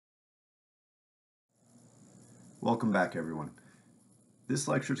Welcome back, everyone. This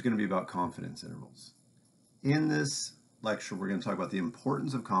lecture is going to be about confidence intervals. In this lecture, we're going to talk about the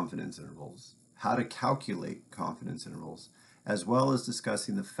importance of confidence intervals, how to calculate confidence intervals, as well as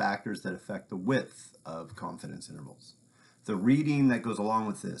discussing the factors that affect the width of confidence intervals. The reading that goes along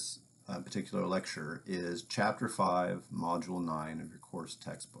with this particular lecture is Chapter 5, Module 9 of your course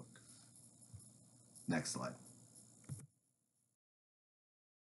textbook. Next slide.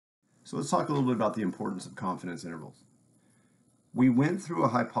 So let's talk a little bit about the importance of confidence intervals. We went through a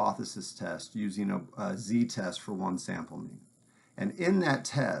hypothesis test using a z-test for one sample mean. And in that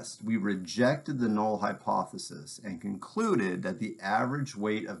test, we rejected the null hypothesis and concluded that the average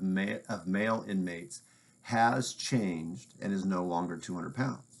weight of male inmates has changed and is no longer 200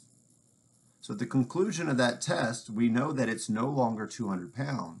 pounds. So at the conclusion of that test, we know that it's no longer 200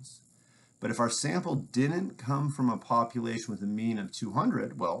 pounds. But if our sample didn't come from a population with a mean of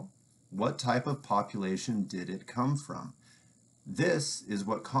 200, well, what type of population did it come from? This is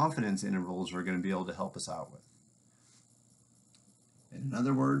what confidence intervals are going to be able to help us out with. In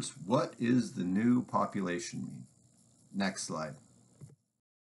other words, what is the new population mean? Next slide.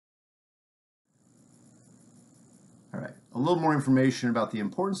 All right, a little more information about the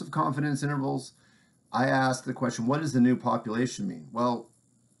importance of confidence intervals. I asked the question, what does the new population mean? Well,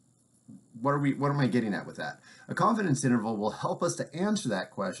 what am I getting at with that? A confidence interval will help us to answer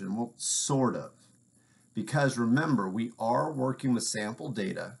that question, well, sort of. Because remember, we are working with sample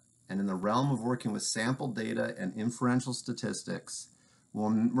data, and in the realm of working with sample data and inferential statistics,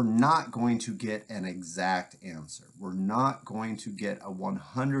 well, we're not going to get an exact answer. We're not going to get a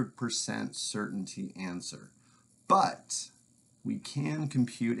 100% certainty answer. But we can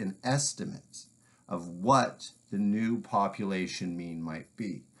compute an estimate of what the new population mean might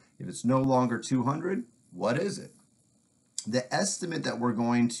be. If it's no longer 200, what is it? The estimate that we're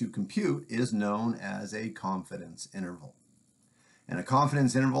going to compute is known as a confidence interval. And a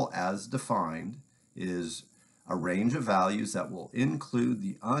confidence interval, as defined, is a range of values that will include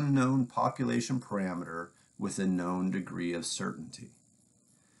the unknown population parameter with a known degree of certainty.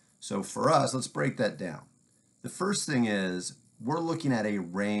 So for us, let's break that down. The first thing is we're looking at a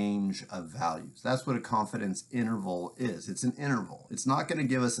range of values. That's what a confidence interval is. It's an interval. It's not going to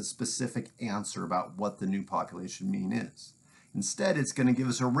give us a specific answer about what the new population mean is. Instead, it's going to give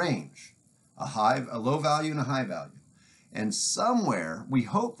us a range, a low value and a high value. And somewhere, we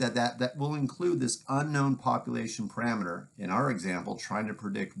hope that will include this unknown population parameter, in our example, trying to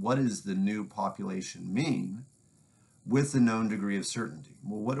predict what is the new population mean with a known degree of certainty.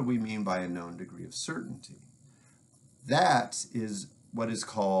 Well, what do we mean by a known degree of certainty? That is what is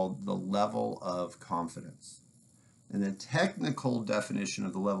called the level of confidence. And the technical definition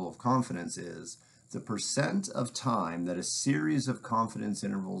of the level of confidence is the percent of time that a series of confidence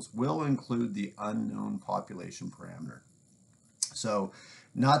intervals will include the unknown population parameter. So,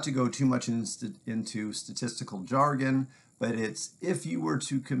 not to go too much into statistical jargon, but it's if you were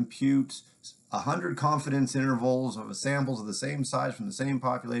to compute 100 confidence intervals of samples of the same size from the same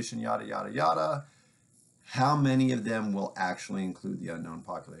population, yada, yada, yada, how many of them will actually include the unknown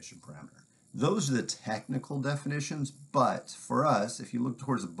population parameter? Those are the technical definitions, but for us, if you look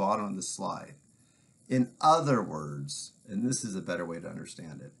towards the bottom of the slide, in other words, and this is a better way to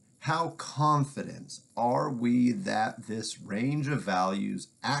understand it, how confident are we that this range of values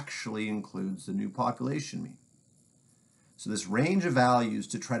actually includes the new population mean? So this range of values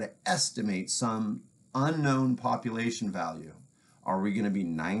to try to estimate some unknown population value, are we going to be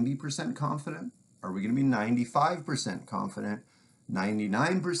 90% confident? Are we going to be 95% confident,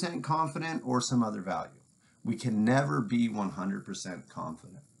 99% confident, or some other value? We can never be 100%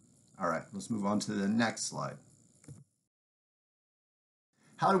 confident. All right, let's move on to the next slide.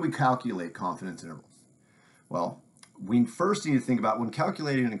 How do we calculate confidence intervals? Well, we first need to think about when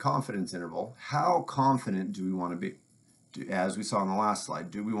calculating a confidence interval, how confident do we want to be? As we saw in the last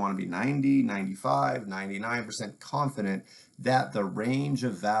slide, do we want to be 90, 95, 99% confident that the range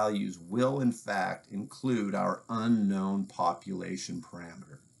of values will in fact include our unknown population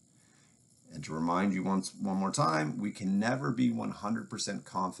parameter? And to remind you one more time, we can never be 100%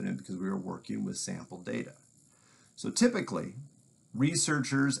 confident because we are working with sample data. So typically,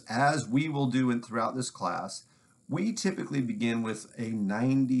 researchers, as we will do throughout this class, we typically begin with a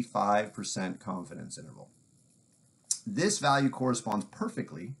 95% confidence interval. This value corresponds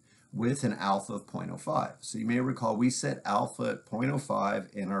perfectly with an alpha of 0.05. So you may recall we set alpha at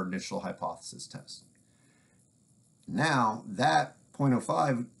 0.05 in our initial hypothesis test. Now that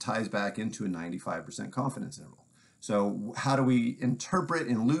 0.05 ties back into a 95% confidence interval. So how do we interpret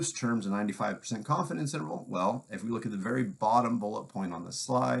in loose terms a 95% confidence interval? Well, if we look at the very bottom bullet point on the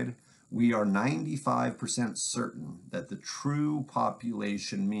slide, we are 95% certain that the true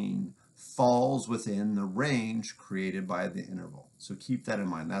population mean falls within the range created by the interval. So keep that in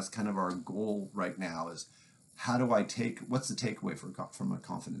mind. That's kind of our goal right now, is how do I what's the takeaway from a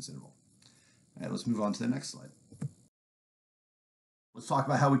confidence interval? All right, let's move on to the next slide. Let's talk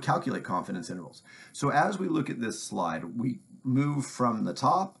about how we calculate confidence intervals. So as we look at this slide, we move from the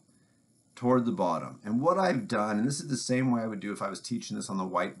top toward the bottom. And what I've done, and this is the same way I would do if I was teaching this on the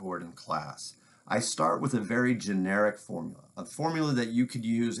whiteboard in class, I start with a very generic formula, a formula that you could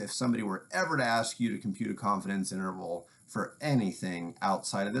use if somebody were ever to ask you to compute a confidence interval for anything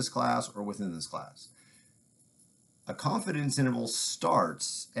outside of this class or within this class. A confidence interval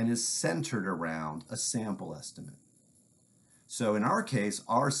starts and is centered around a sample estimate. So in our case,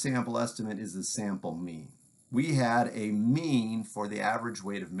 our sample estimate is the sample mean. We had a mean for the average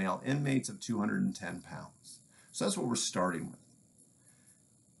weight of male inmates of 210 pounds. So that's what we're starting with.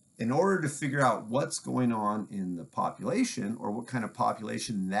 In order to figure out what's going on in the population, or what kind of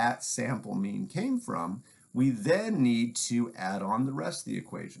population that sample mean came from, we then need to add on the rest of the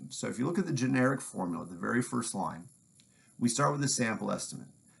equation. So if you look at the generic formula, the very first line, we start with the sample estimate.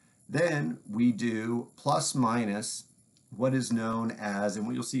 Then we do plus minus what is known as, and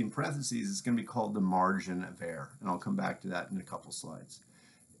what you'll see in parentheses, is going to be called the margin of error. And I'll come back to that in a couple slides.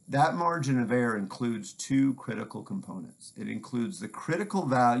 That margin of error includes two critical components. It includes the critical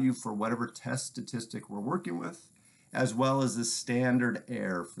value for whatever test statistic we're working with, as well as the standard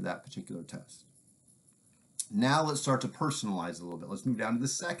error for that particular test. Now let's start to personalize a little bit. Let's move down to the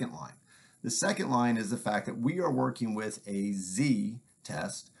second line. The second line is the fact that we are working with a Z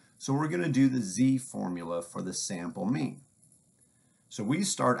test, so we're going to do the Z formula for the sample mean. So we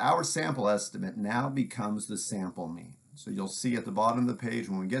start, our sample estimate now becomes the sample mean. So you'll see at the bottom of the page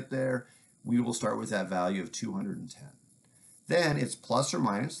when we get there, we will start with that value of 210. Then it's plus or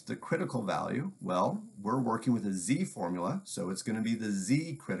minus the critical value. Well, we're working with a Z formula, so it's going to be the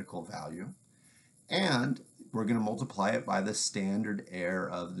Z critical value. And we're going to multiply it by the standard error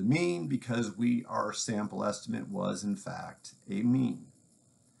of the mean, because our sample estimate was in fact a mean.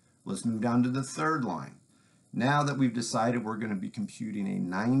 Let's move down to the third line. Now that we've decided we're going to be computing a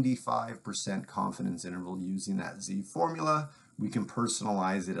 95% confidence interval using that Z formula, we can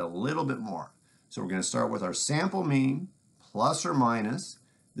personalize it a little bit more. So we're going to start with our sample mean plus or minus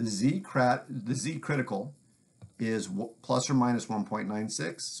the Z critical is plus or minus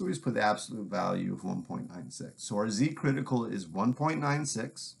 1.96. So we just put the absolute value of 1.96. So our Z critical is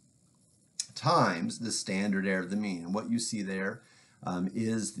 1.96 times the standard error of the mean. And what you see there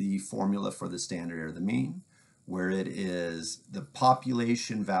is the formula for the standard error of the mean, where it is the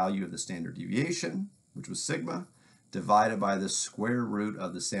population value of the standard deviation, which was sigma, divided by the square root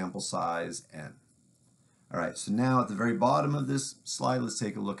of the sample size, n. All right, so now at the very bottom of this slide, let's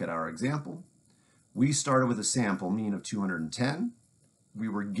take a look at our example. We started with a sample mean of 210. We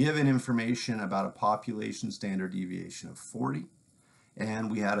were given information about a population standard deviation of 40.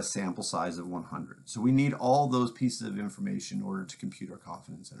 And we had a sample size of 100. So we need all those pieces of information in order to compute our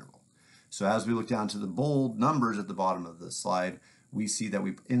confidence interval. So as we look down to the bold numbers at the bottom of the slide, we see that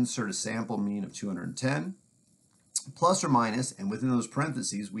we insert a sample mean of 210, plus or minus, and within those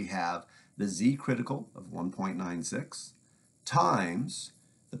parentheses we have the Z critical of 1.96 times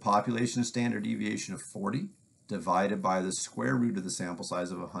the population standard deviation of 40 divided by the square root of the sample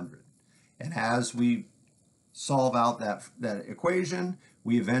size of 100. And as we solve out that equation,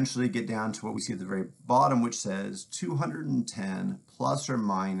 we eventually get down to what we see at the very bottom, which says 210 plus or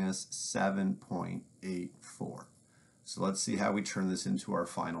minus 7.84. So let's see how we turn this into our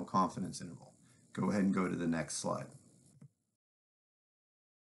final confidence interval. Go ahead and go to the next slide.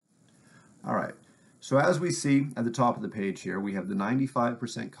 All right, so as we see at the top of the page here, we have the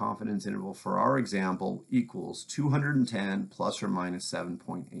 95% confidence interval for our example equals 210 plus or minus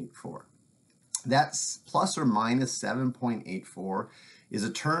 7.84. That's plus or minus 7.84 is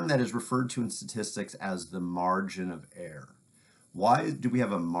a term that is referred to in statistics as the margin of error. Why do we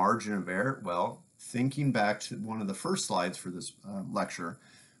have a margin of error? Well, thinking back to one of the first slides for this lecture,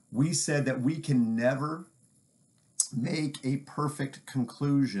 we said that we can never make a perfect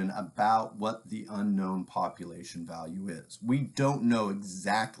conclusion about what the unknown population value is. We don't know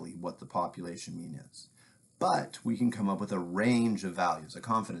exactly what the population mean is, but we can come up with a range of values, a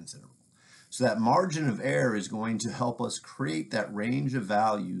confidence interval. So that margin of error is going to help us create that range of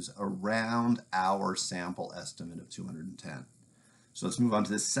values around our sample estimate of 210. So let's move on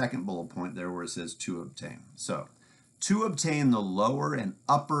to the second bullet point there where it says to obtain. So to obtain the lower and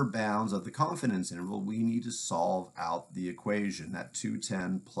upper bounds of the confidence interval, we need to solve out the equation, that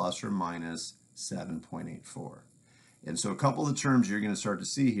 210 plus or minus 7.84. And so a couple of the terms you're going to start to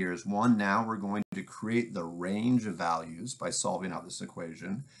see here is one, now we're going to create the range of values by solving out this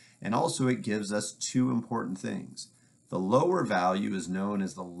equation. And also it gives us two important things. The lower value is known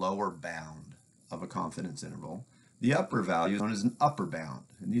as the lower bound of a confidence interval. The upper value is known as an upper bound.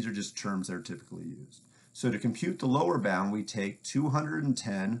 And these are just terms that are typically used. So to compute the lower bound, we take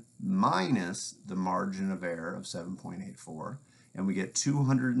 210 minus the margin of error of 7.84, and we get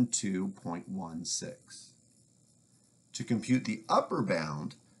 202.16. To compute the upper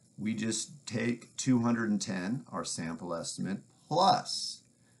bound, we just take 210, our sample estimate, plus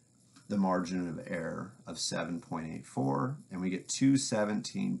the margin of error of 7.84, and we get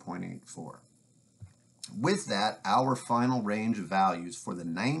 217.84. With that, our final range of values for the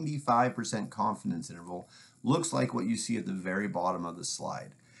 95% confidence interval looks like what you see at the very bottom of the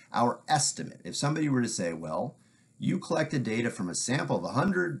slide. Our estimate, if somebody were to say, well, you collected data from a sample of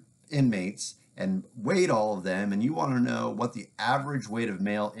 100 inmates and weighed all of them, and you want to know what the average weight of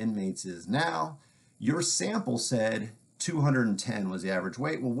male inmates is now, your sample said 210 was the average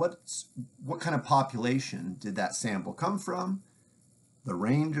weight. Well, what kind of population did that sample come from? The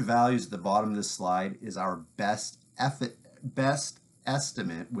range of values at the bottom of this slide is our best estimate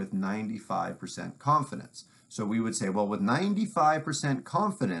with 95% confidence. So we would say, well, with 95%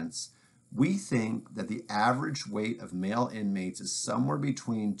 confidence, we think that the average weight of male inmates is somewhere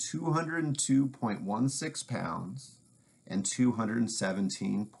between 202.16 pounds and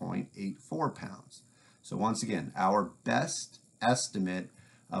 217.84 pounds. So once again, our best estimate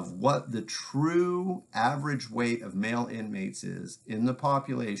of what the true average weight of male inmates is in the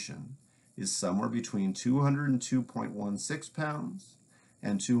population is somewhere between 202.16 pounds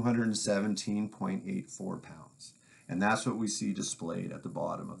and 217.84 pounds. And that's what we see displayed at the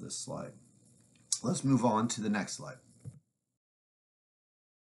bottom of this slide. Let's move on to the next slide.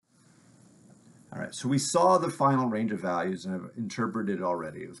 All right, so we saw the final range of values, and I've interpreted it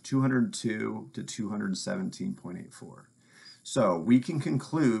already, of 202 to 217.84. So we can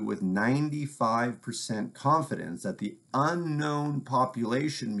conclude with 95% confidence that the unknown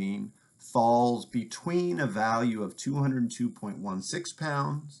population mean falls between a value of 202.16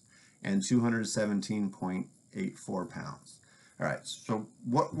 pounds and 217.84 pounds. All right, so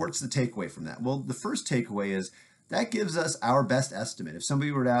what's the takeaway from that? Well, the first takeaway is that gives us our best estimate. If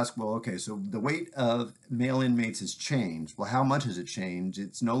somebody were to ask, well, okay, so the weight of male inmates has changed. Well, how much has it changed?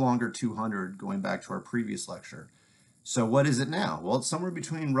 It's no longer 200, going back to our previous lecture. So what is it now? Well, it's somewhere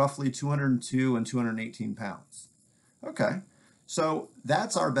between roughly 202 and 218 pounds. Okay, so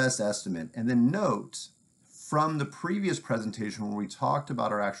that's our best estimate. And then note, from the previous presentation where we talked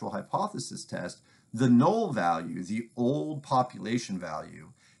about our actual hypothesis test, the null value, the old population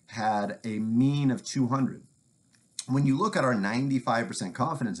value, had a mean of 200. When you look at our 95%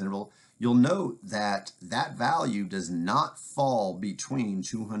 confidence interval, you'll note that that value does not fall between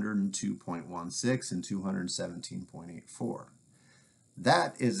 202.16 and 217.84.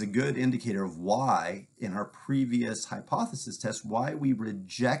 That is a good indicator of why, in our previous hypothesis test, why we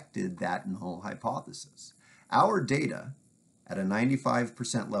rejected that null hypothesis. Our data at a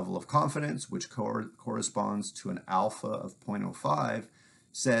 95% level of confidence, which corresponds to an alpha of 0.05,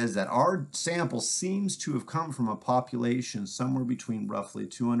 says that our sample seems to have come from a population somewhere between roughly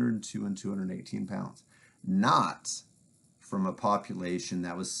 202 and 218 pounds, not from a population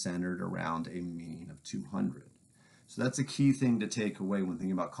that was centered around a mean of 200. So that's a key thing to take away when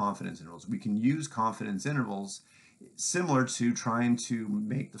thinking about confidence intervals. We can use confidence intervals similar to trying to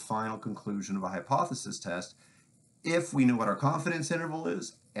make the final conclusion of a hypothesis test if we know what our confidence interval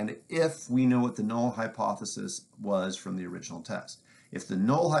is and if we know what the null hypothesis was from the original test. If the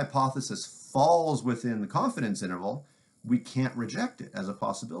null hypothesis falls within the confidence interval, we can't reject it as a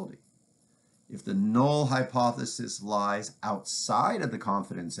possibility. If the null hypothesis lies outside of the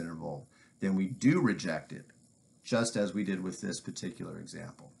confidence interval, then we do reject it, just as we did with this particular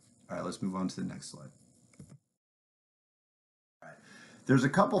example. All right, let's move on to the next slide. There's a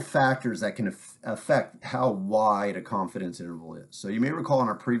couple factors that can affect how wide a confidence interval is. So you may recall in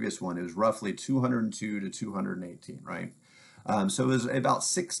our previous one, it was roughly 202 to 218, right? So it was about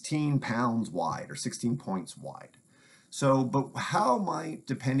 16 pounds wide or 16 points wide. So, but how might,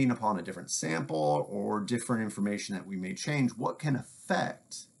 depending upon a different sample or different information that we may change, what can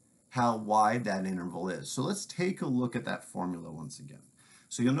affect how wide that interval is? So let's take a look at that formula once again.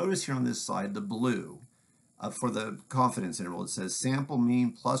 So you'll notice here on this slide, the blue, for the confidence interval, it says sample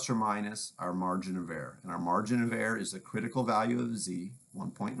mean plus or minus our margin of error. And our margin of error is the critical value of z,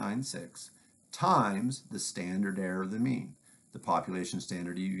 1.96, times the standard error of the mean, the population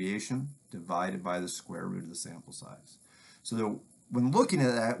standard deviation, divided by the square root of the sample size. So when looking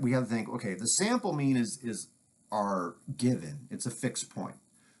at that, we have to think, okay, the sample mean is are given. It's a fixed point.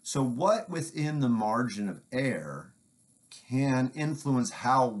 So what within the margin of error can influence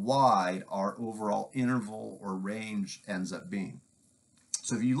how wide our overall interval or range ends up being?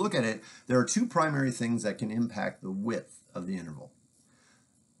 So if you look at it, there are two primary things that can impact the width of the interval.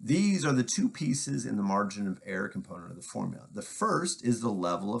 These are the two pieces in the margin of error component of the formula. The first is the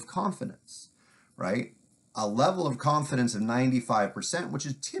level of confidence, right? A level of confidence of 95%, which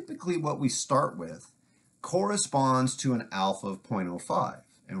is typically what we start with, corresponds to an alpha of 0.05.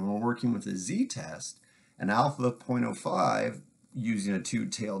 And when we're working with a z-test, an alpha of 0.05 using a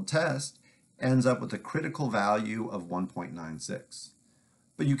two-tailed test ends up with a critical value of 1.96.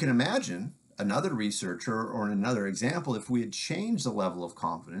 But you can imagine another researcher, or in another example, if we had changed the level of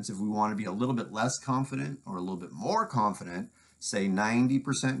confidence, if we want to be a little bit less confident or a little bit more confident, say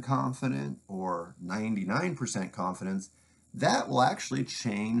 90% confident or 99% confidence, that will actually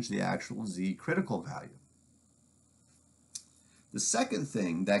change the actual z critical value. The second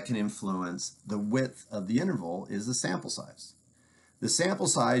thing that can influence the width of the interval is the sample size. The sample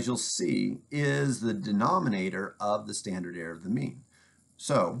size, you'll see, is the denominator of the standard error of the mean.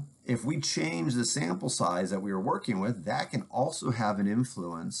 So if we change the sample size that we are working with, that can also have an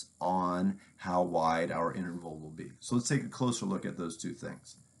influence on how wide our interval will be. So let's take a closer look at those two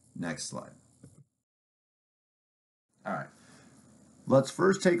things. Next slide. All right. Let's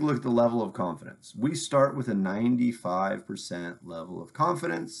first take a look at the level of confidence. We start with a 95% level of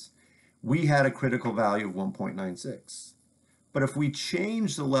confidence. We had a critical value of 1.96. But if we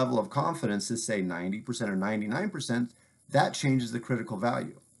change the level of confidence to say 90% or 99%, that changes the critical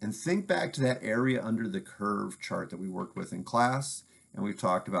value. And think back to that area under the curve chart that we worked with in class and we've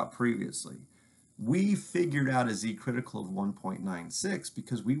talked about previously. We figured out a z critical of 1.96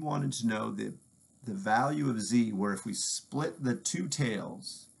 because we wanted to know the value of z, where if we split the two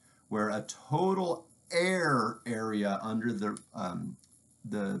tails, where a total error area under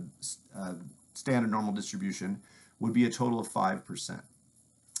the standard normal distribution would be a total of 5%.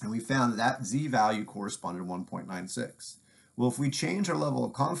 And we found that z value corresponded to 1.96. Well, if we change our level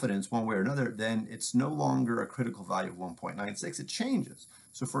of confidence one way or another, then it's no longer a critical value of 1.96, it changes.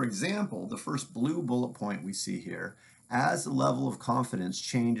 So for example, the first blue bullet point we see here, as the level of confidence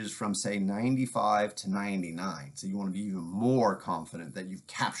changes from say 95 to 99, so you want to be even more confident that you've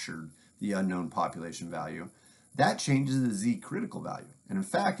captured the unknown population value, that changes the z critical value. And in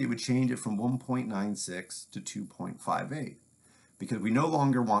fact, it would change it from 1.96 to 2.58. Because we no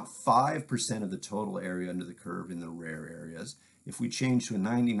longer want 5% of the total area under the curve in the rare areas. If we change to a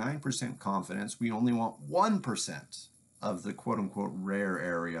 99% confidence, we only want 1% of the quote-unquote rare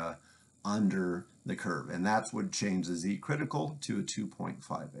area under the curve. And that's what changed the z critical to a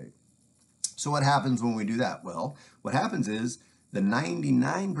 2.58. So what happens when we do that? Well, what happens is the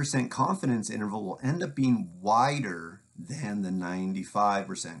 99% confidence interval will end up being wider than the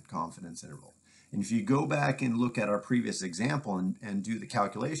 95% confidence interval. And if you go back and look at our previous example and do the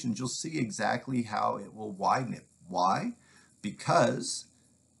calculations, you'll see exactly how it will widen it. Why? Because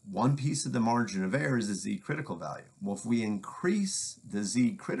one piece of the margin of error is the z critical value. Well, if we increase the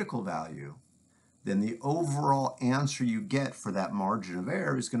z critical value, then the overall answer you get for that margin of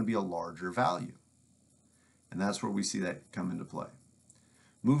error is going to be a larger value. And that's where we see that come into play.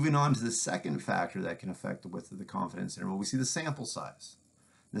 Moving on to the second factor that can affect the width of the confidence interval, we see the sample size.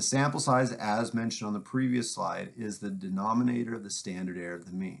 The sample size, as mentioned on the previous slide, is the denominator of the standard error of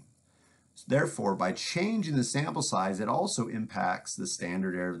the mean. So therefore, by changing the sample size, it also impacts the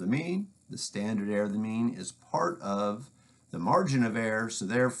standard error of the mean. The standard error of the mean is part of the margin of error, so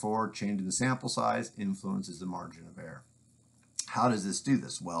therefore, changing the sample size influences the margin of error. How does this do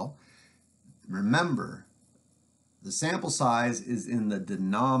this? Well, remember, the sample size is in the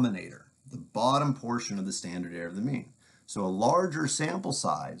denominator, the bottom portion of the standard error of the mean. So a larger sample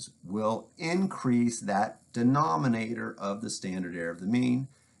size will increase that denominator of the standard error of the mean.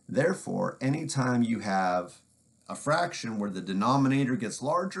 Therefore, anytime you have a fraction where the denominator gets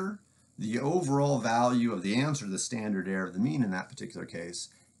larger, the overall value of the answer, the standard error of the mean in that particular case,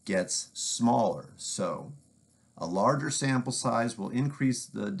 gets smaller. So a larger sample size will increase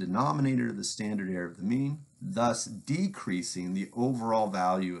the denominator of the standard error of the mean, thus decreasing the overall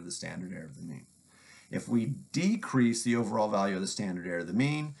value of the standard error of the mean. If we decrease the overall value of the standard error of the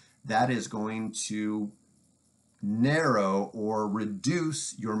mean, that is going to narrow or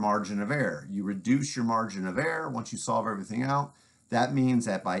reduce your margin of error. You reduce your margin of error once you solve everything out. That means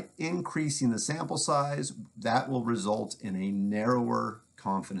that by increasing the sample size, that will result in a narrower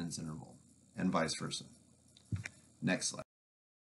confidence interval, and vice versa. Next slide.